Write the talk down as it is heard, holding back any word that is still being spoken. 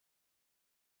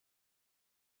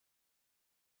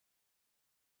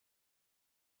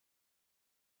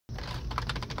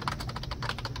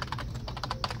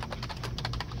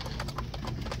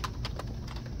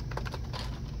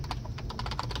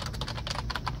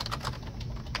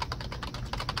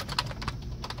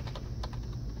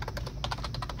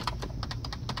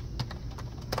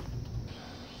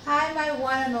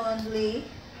one and only.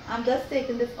 I'm just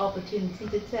taking this opportunity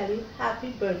to tell you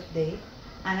happy birthday,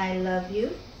 and I love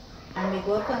you, and may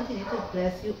God continue to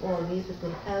bless you always with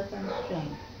good health and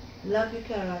strength. Love you,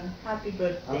 Kerron. Happy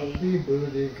birthday. Happy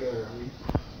birthday, Kerron.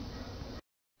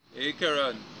 Hey,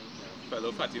 Kerron,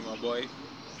 fellow Fatima boy,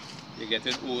 you're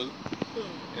getting old,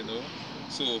 you know.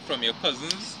 So from your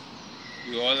cousins,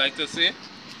 we all like to say,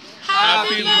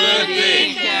 Happy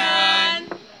birthday,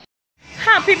 Kerron.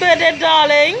 Happy birthday,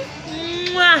 darling.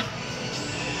 Mwah.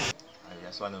 I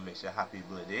just want to wish you a happy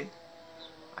birthday,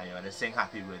 and you want to sing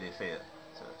happy birthday for you.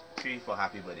 So 3 for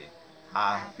happy birthday.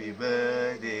 Happy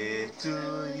birthday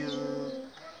to you.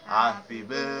 Happy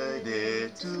birthday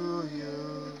to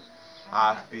you.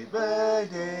 Happy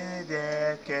birthday,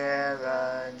 dear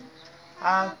Kerron.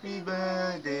 Happy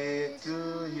birthday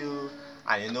to you.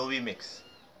 And you know we mix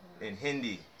in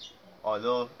Hindi,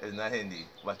 although it's not Hindi,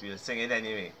 but we'll sing it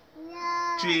anyway.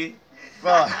 3,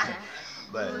 4.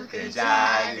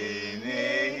 Berkejali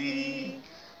nehi,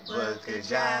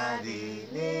 berkejali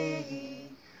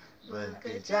nehi,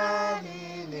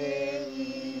 berkejali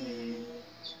nehi,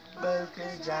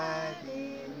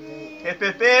 berkejali nehi. Hip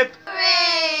hip hip!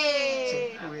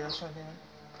 Hooray!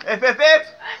 Hip hip hip!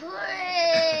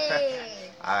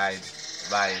 Hooray! Alright,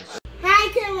 bye. Hi,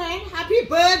 Kerron. Happy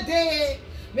birthday.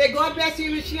 May God bless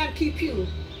you richly and keep you.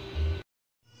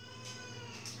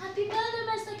 Happy birthday,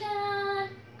 Mr. Kerron.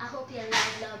 I hope you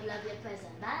love your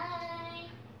present. Bye.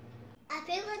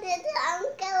 Happy birthday to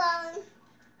Uncle Kerron.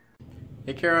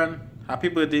 Hey Kerron, happy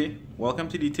birthday. Welcome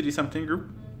to the TD Something group.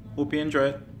 Hope you enjoy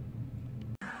it.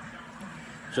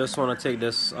 Just want to take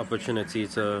this opportunity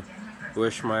to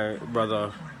wish my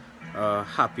brother a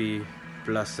happy,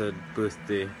 blessed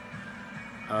birthday.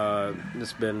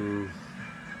 It's been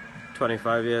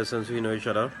 25 years since we know each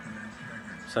other.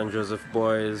 St. Joseph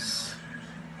boys,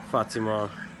 Fatima.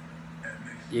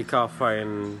 You can't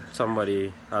find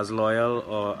somebody as loyal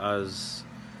or as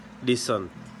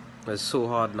decent. It's so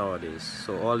hard nowadays.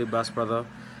 So all the best, brother.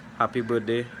 Happy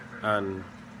birthday, and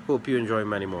hope you enjoy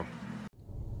many more.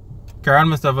 Kerron,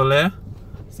 Mr. Valer,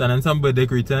 sending some birthday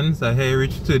greetings. I hear you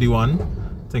reached 31.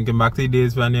 Thinking back to the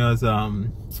days when you was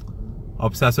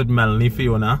obsessed with Melanie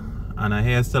Fiona, and I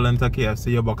hear you're still into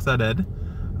KFC, your boxer dead.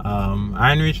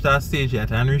 I ain't reached that stage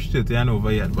yet. I ain't reached 30 and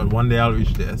over yet, but one day I'll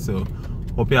reach there. So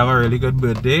hope you have a really good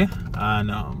birthday,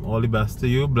 and all the best to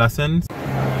you. Blessings.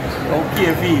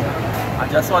 Okay, V. I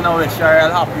just want to wish you a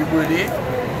real happy birthday.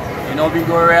 You know, we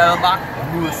go real back.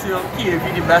 You will see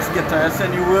KV, the best guitarist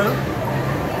in the world.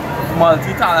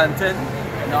 Multi-talented.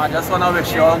 You know, I just want to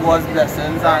wish you all God's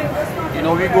blessings, and you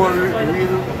know, we go real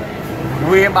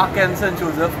way back in St.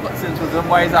 Joseph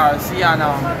Boys RC, and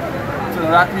so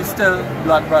that we still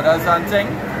blood brothers and thing.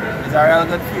 It's a real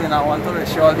good feeling. I want to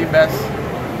wish you all the best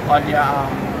on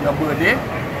your birthday.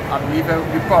 I believe it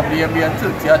will probably be a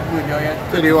 30th birthday.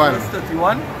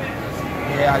 31.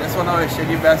 Yeah, I just want to wish you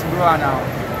the best, bro, and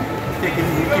take it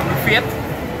easy, keep the faith,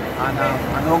 and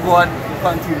I know God will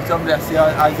continue to bless you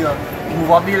as you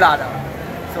move up the ladder.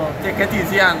 So take it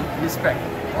easy and respect.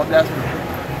 God bless you.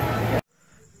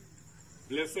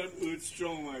 Blessed earth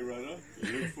strong, my brother.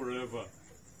 You live forever.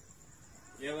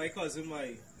 Yeah, my cousin,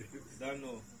 my don't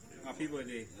know. Happy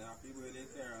birthday. Yeah, happy birthday,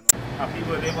 Kerron. Happy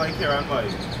birthday, my Kerron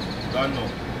boy. Don't know.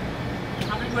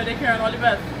 Happy birthday, Kerron. All the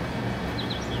best.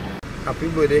 Happy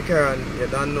birthday, Kerron. You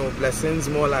don't know. Blessings,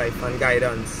 more life, and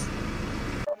guidance.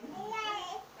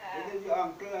 Your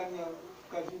uncle and your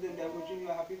cousin, they're wishing you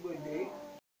a happy birthday.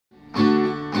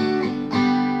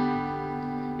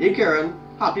 Hey, Kerron.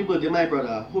 Happy birthday, my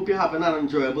brother. Hope you're having an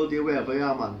enjoyable day wherever you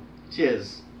are, man.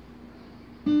 Cheers.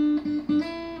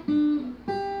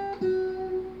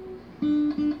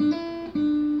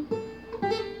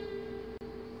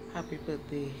 Happy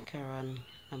birthday, Kerron.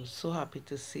 I'm so happy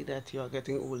to see that you are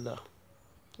getting older.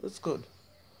 It's good.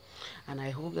 And I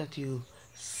hope that you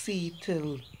see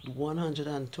till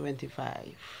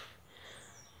 125.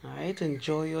 Alright,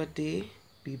 enjoy your day.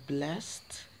 Be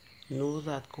blessed. Know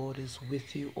that God is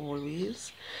with you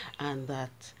always, and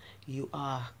that you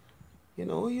are, you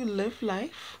know, you live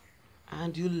life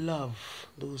and you love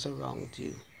those around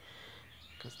you.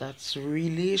 Because that's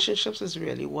relationships is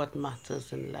really what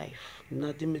matters in life,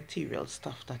 not the material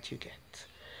stuff that you get.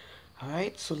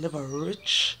 Alright, so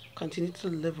continue to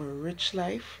live a rich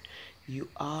life. You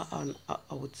are an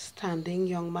outstanding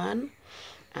young man,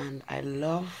 and I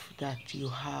love that you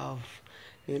have,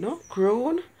 you know,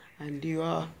 grown, and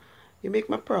you make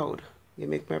me proud. You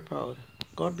make me proud.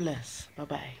 God bless.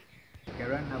 Bye-bye.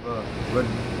 Kerron, have a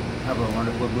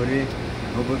wonderful birthday.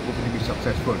 Hope to be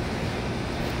successful.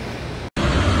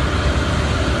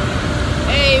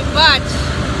 Hey, but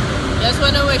just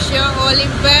want to wish you all the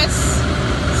best.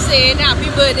 saying happy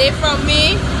birthday from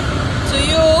me to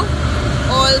you.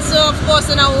 Also, of course,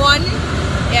 on one,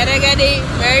 here I get the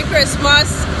Merry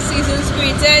Christmas, season's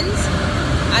greetings,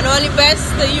 and all the best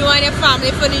to you and your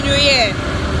family for the new year.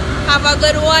 Have a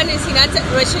good one. It's not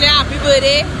wishing you a happy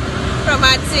birthday from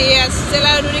Auntie. Yes, still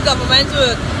I do the government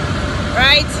work,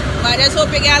 right? But I just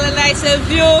hope you get a nice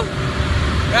view,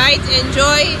 right?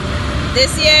 Enjoy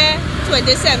this year,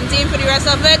 2017, for the rest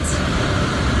of it.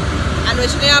 And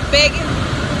wishing you a big,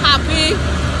 happy,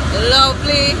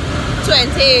 lovely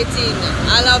 2018.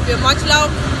 I love you. Much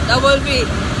love. Double B.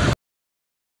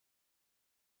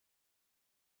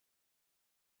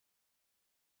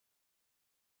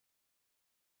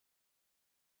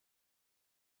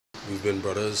 We've been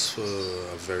brothers for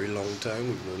a very long time.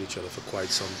 We've known each other for quite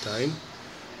some time.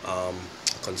 I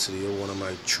consider you one of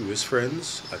my truest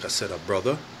friends. Like I said, a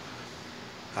brother.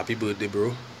 Happy birthday,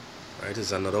 bro. Right,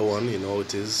 it's another one, you know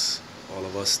it is. All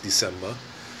of us December,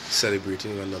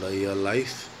 celebrating another year of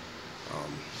life.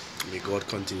 May God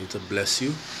continue to bless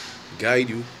you, guide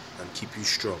you, and keep you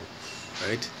strong.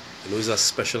 Right? You know it's a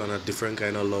special and a different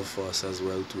kind of love for us as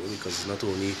well too, because it's not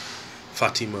only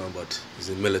Fatima, but it's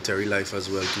in military life as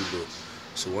well too, bro.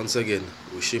 So once again,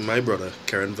 wishing my brother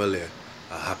Kerron Valère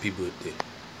a happy birthday.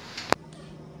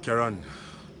 Kerron,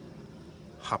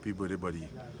 happy birthday, buddy.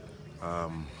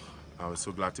 I was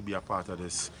so glad to be a part of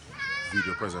this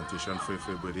video presentation for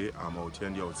your birthday. I'm out here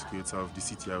in the outskirts of the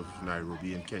city of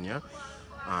Nairobi in Kenya,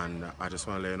 and I just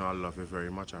want to let you know I love you very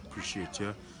much. I appreciate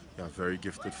you. You're a very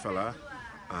gifted fella,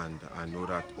 and I know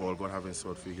that all God has in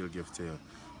store for you, He'll give to you.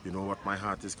 You know what my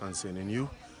heart is concerning you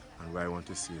and where I want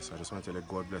to see you. So I just want to tell you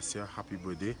God bless you. Happy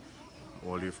birthday,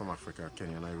 all the way from Africa,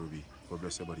 Kenya, Nairobi. God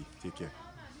bless you, buddy. Take care.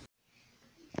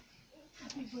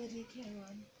 Happy birthday,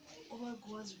 Kerron. All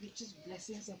God's richest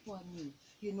blessings upon you.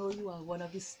 You know you are one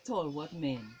of the stalwart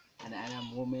men, and I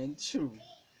am woman true.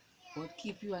 God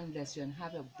keep you and bless you, and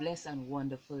have a blessed and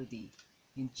wonderful day.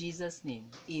 In Jesus' name,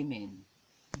 amen.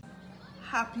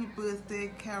 Happy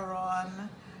birthday, Kerron.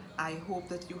 I hope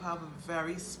that you have a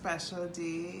very special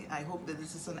day. I hope that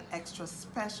this is an extra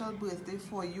special birthday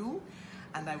for you,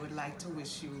 and I would like to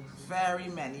wish you very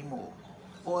many more.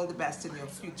 All the best in your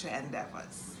future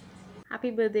endeavors.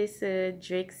 Happy birthday, Sir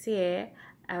Drake's here.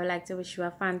 I would like to wish you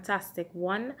a fantastic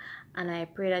one, and I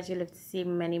pray that you live to see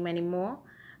many, many more.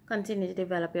 Continue to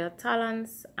develop your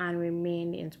talents and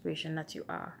remain the inspiration that you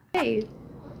are. Hey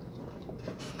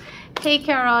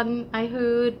Kerron, I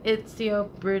heard it's your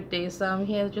birthday, so I'm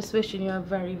here just wishing you a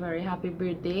very, very happy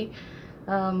birthday.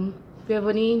 We have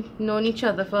only known each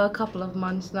other for a couple of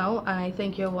months now, and I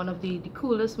think you're one of the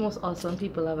coolest, most awesome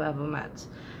people I've ever met.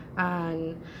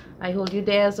 And I hold you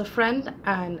there as a friend,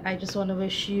 and I just want to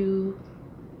wish you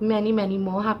many, many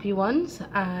more happy ones,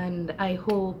 and I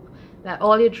hope that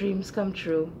all your dreams come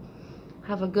true.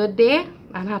 Have a good day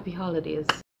and happy holidays.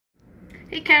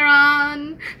 Hey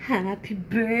Kerron, happy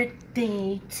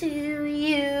birthday to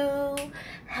you.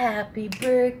 Happy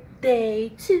birthday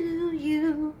to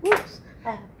you. Whoops.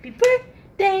 Happy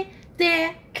birthday,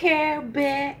 dear Care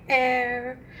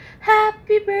Bear.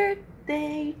 Happy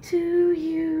birthday to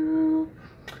you.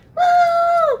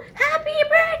 Woo! Happy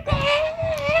birthday!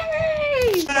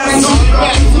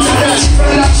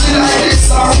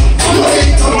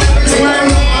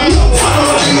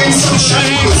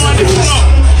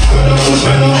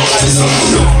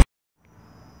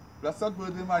 Blessed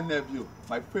birthday, my nephew,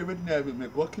 my favorite nephew. May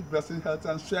God keep blessing health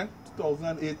and strength.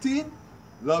 2018.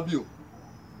 Love you.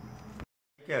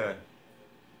 Kerron,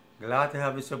 glad to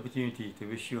have this opportunity to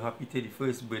wish you happy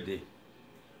 31st birthday.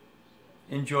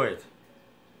 Enjoy it.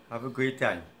 Have a great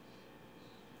time.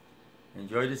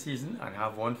 Enjoy the season and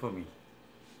have one for me.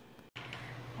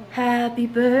 Happy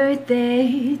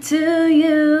birthday to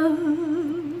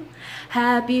you.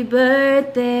 Happy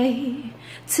birthday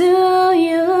to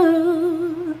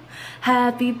you.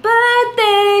 Happy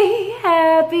birthday,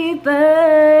 happy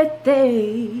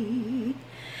birthday.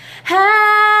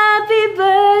 Happy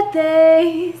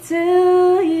birthday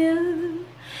to you.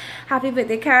 Happy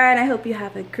birthday, Kerron. I hope you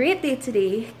have a great day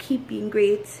today. Keep being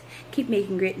great. Keep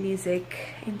making great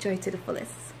music. Enjoy to the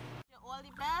fullest. All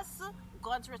the best.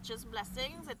 God's richest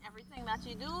blessings in everything that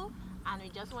you do. And we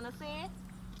just want to say,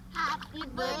 happy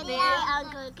birthday,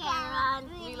 Uncle Kerron.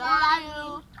 We love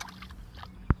you.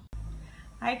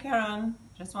 Hi Kerron,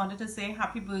 just wanted to say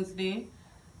happy birthday.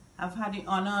 I've had the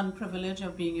honor and privilege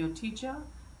of being your teacher,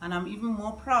 and I'm even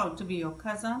more proud to be your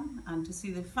cousin and to see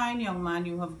the fine young man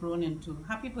you have grown into.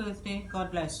 Happy birthday,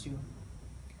 God bless you.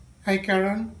 Hi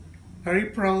Kerron, very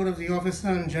proud of the officer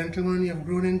and gentleman you have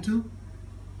grown into,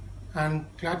 and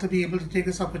glad to be able to take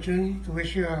this opportunity to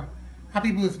wish you a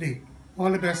happy birthday. All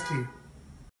the best to you.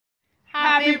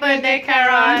 Happy birthday,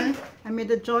 Kerron. And may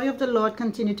the joy of the Lord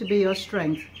continue to be your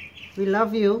strength. We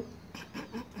love you.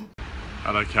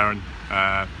 Hello Kerron,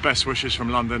 best wishes from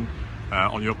London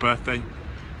on your birthday.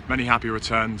 Many happy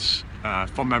returns,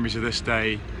 fond memories of this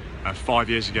day 5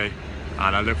 years ago,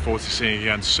 and I look forward to seeing you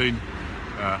again soon,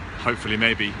 hopefully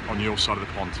maybe on your side of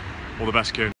the pond. All the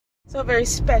best, Kerron. So very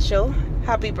special,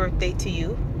 happy birthday to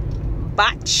you,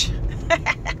 Batch.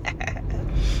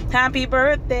 Happy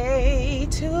birthday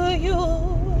to you,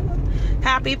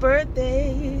 happy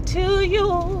birthday to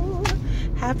you,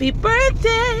 happy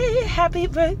birthday, happy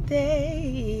birthday,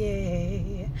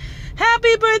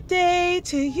 happy birthday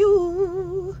to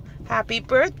you, happy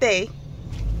birthday.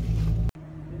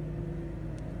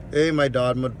 Hey, my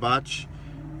dad, my Batch,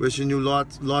 wishing you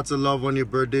lots of love on your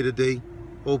birthday today.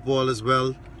 Hope all is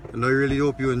well, and I really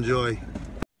hope you enjoy.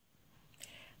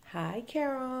 Hi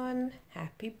Kerron,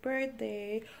 happy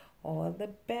birthday. All the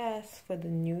best for the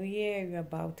new year you're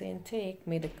about to intake.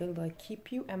 May the good Lord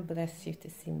keep you and bless you to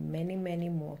see many, many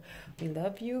more. We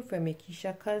love you from your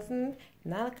Keisha cousin,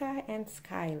 Nalka and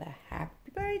Skylar.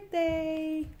 Happy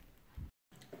birthday.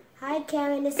 Hi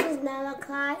Karen, this is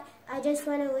Nalka. I just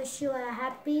want to wish you a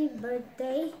happy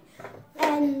birthday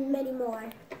and many more.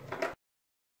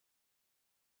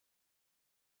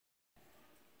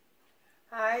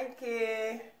 Hi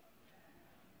Kay.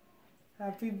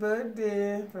 Happy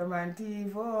birthday from Auntie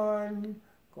Yvonne.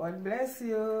 God bless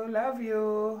you. Love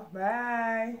you.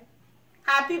 Bye.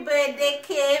 Happy birthday,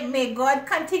 Kay. May God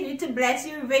continue to bless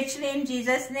you richly in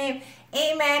Jesus' name.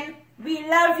 Amen. We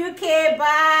love you, Kay.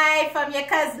 Bye. From your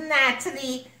cousin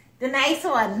Natalie, the nice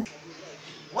one.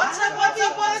 What's up, what's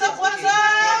up, what's up, what's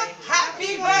up?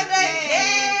 Happy birthday,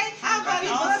 Kay. Have an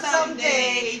awesome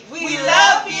day. We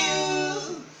love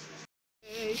you.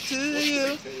 To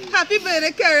you. Happy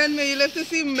birthday, Kerron. May you live to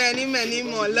see many, many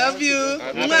more. Love you.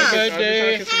 Happy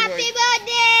birthday. Happy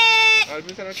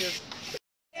birthday.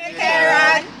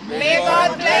 Kerron, may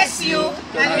God bless you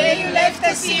and may you live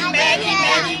to see many,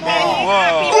 many more.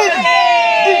 Happy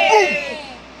birthday.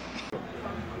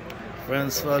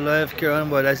 Friends for life, Kerron,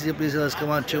 but I see please come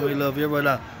on too. We love you,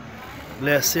 brother.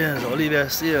 Blessings, all the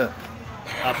best here.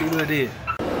 Happy birthday.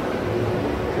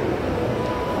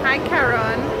 Hi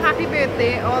Kerron, happy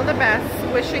birthday, all the best.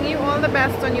 Wishing you all the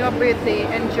best on your birthday.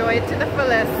 Enjoy it to the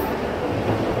fullest.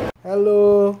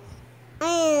 Hello.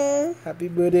 Happy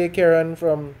birthday, Kerron,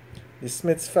 from the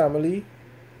Smiths family.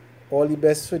 All the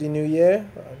best for the new year.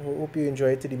 I hope you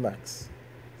enjoy it to the max.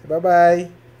 So bye-bye.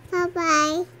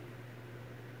 Bye-bye.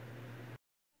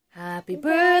 Happy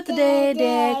birthday,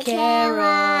 dear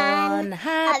Kerron.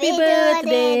 Happy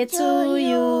birthday to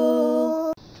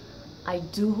you. I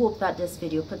do hope that this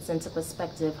video puts into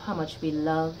perspective how much we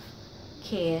love,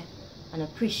 care, and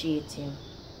appreciate you.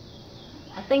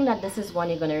 I think that this is one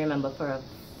you're going to remember for a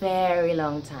very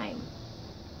long time.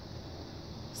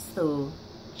 So,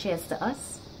 cheers to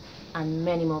us and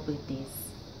many more birthdays.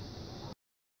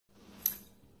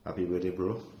 Happy birthday,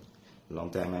 bro.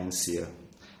 Long time I ain't see you.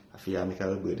 I feel I make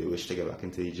a birthday wish to get back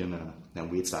into the gym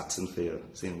and wait accent for you.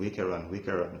 Saying, wake her on.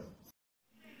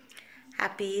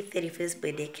 Happy 31st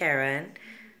birthday, Kerron.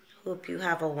 Hope you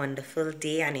have a wonderful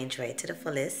day and enjoy it to the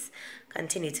fullest.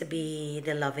 Continue to be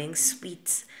the loving,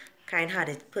 sweet,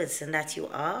 kind-hearted person that you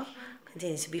are.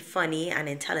 Continue to be funny and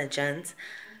intelligent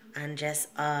and just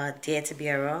dare to be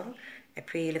around. I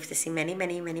pray you live to see many,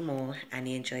 many, many more and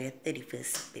you enjoy your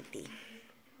 31st birthday.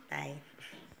 Bye.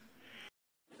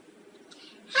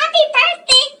 Happy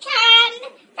birthday, Kerron!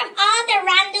 From all the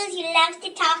randos you love to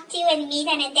talk to and meet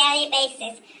on a daily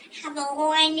basis. Have a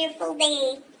wonderful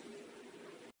day.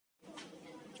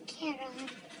 Kerron.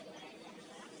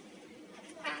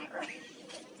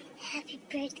 Happy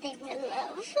birthday, my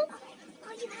love.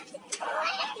 Oh, you have to do it.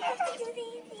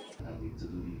 I need to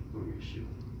do the choreography.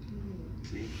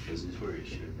 See, this is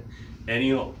choreography.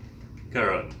 Anyhow,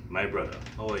 Kerron, my brother,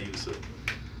 how are you, sir?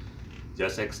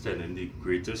 Just extending the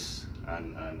greatest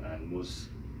and most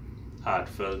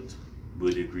heartfelt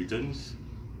birthday greetings.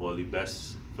 All the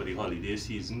best for the holiday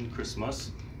season,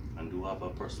 Christmas, and do have a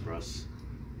prosperous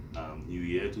New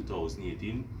Year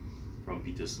 2018 from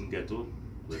Peterson Ghetto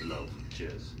with love.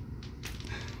 Cheers.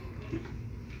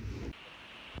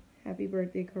 Happy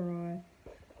birthday, Kerron.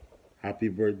 Happy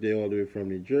birthday all the way from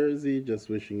New Jersey. Just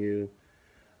wishing you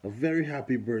a very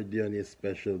happy birthday on your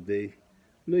special day.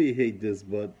 I know you hate this,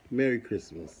 but Merry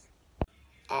Christmas.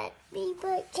 Happy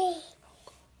birthday.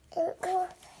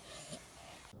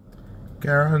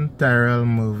 Kerron, Tyrell,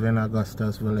 Mervin,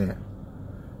 Augustus, Valer.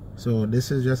 So this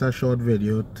is just a short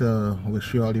video to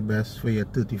wish you all the best for your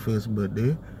 31st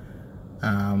birthday.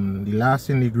 The last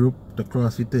in the group to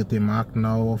cross the 30 mark,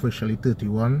 now officially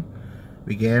 31.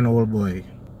 We getting old, boy.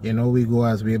 You know, we go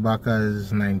as way back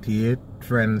as 98,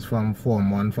 friends from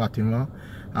Form 1 Fatima.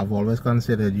 I've always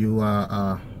considered you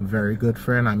a very good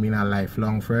friend, I mean a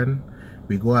lifelong friend.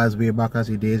 We go as way back as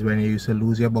the days when you used to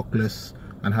lose your booklets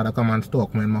and had to come and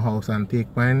stalk me in my house and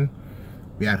take mine.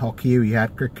 We had hockey, we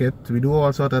had cricket, we do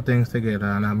all sorts of things together,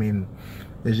 and I mean,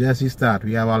 it's just the start.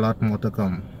 We have a lot more to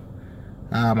come.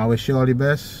 I wish you all the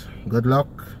best, good luck.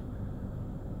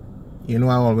 You know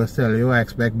I always tell you, I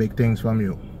expect big things from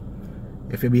you.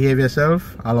 If you behave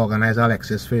yourself, I'll organize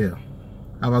Alexis for you.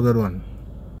 Have a good one.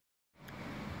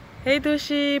 Hey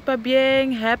Dushi, pa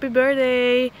bien, happy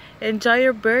birthday. Enjoy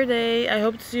your birthday. I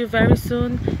hope to see you very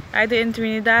soon, either in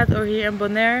Trinidad or here in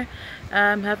Bonaire.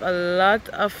 Have a lot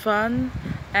of fun,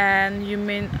 and you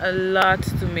mean a lot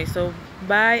to me. So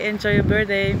bye, enjoy your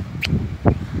birthday.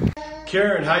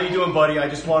 Kerron, how you doing, buddy? I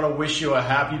just want to wish you a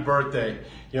happy birthday.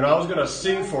 You know, I was going to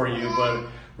sing for you, but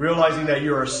realizing that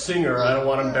you're a singer, I don't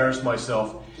want to embarrass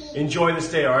myself. Enjoy this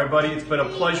day, all right, buddy? It's been a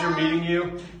pleasure meeting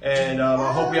you, and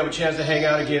I hope we have a chance to hang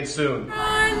out again soon.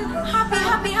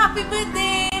 Happy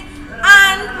birthday!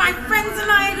 And my friends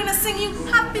and I are going to sing you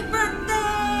happy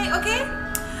birthday, okay?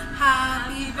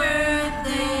 Happy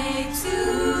birthday to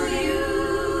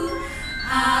you.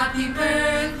 Happy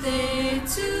birthday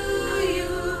to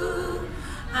you.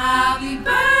 Happy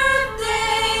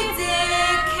birthday,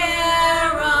 dear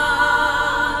Kerron.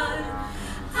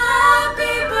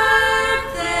 Happy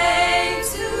birthday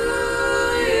to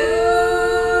you.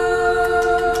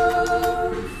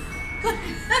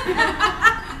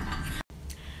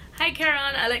 Hi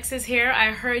Kerron, Alexis here.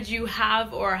 I heard you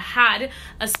have or had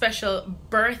a special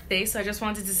birthday, so I just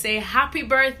wanted to say happy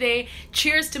birthday.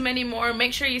 Cheers to many more.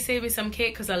 Make sure you save me some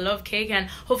cake because I love cake, and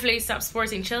hopefully you stop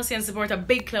supporting Chelsea and support a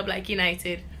big club like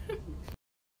United.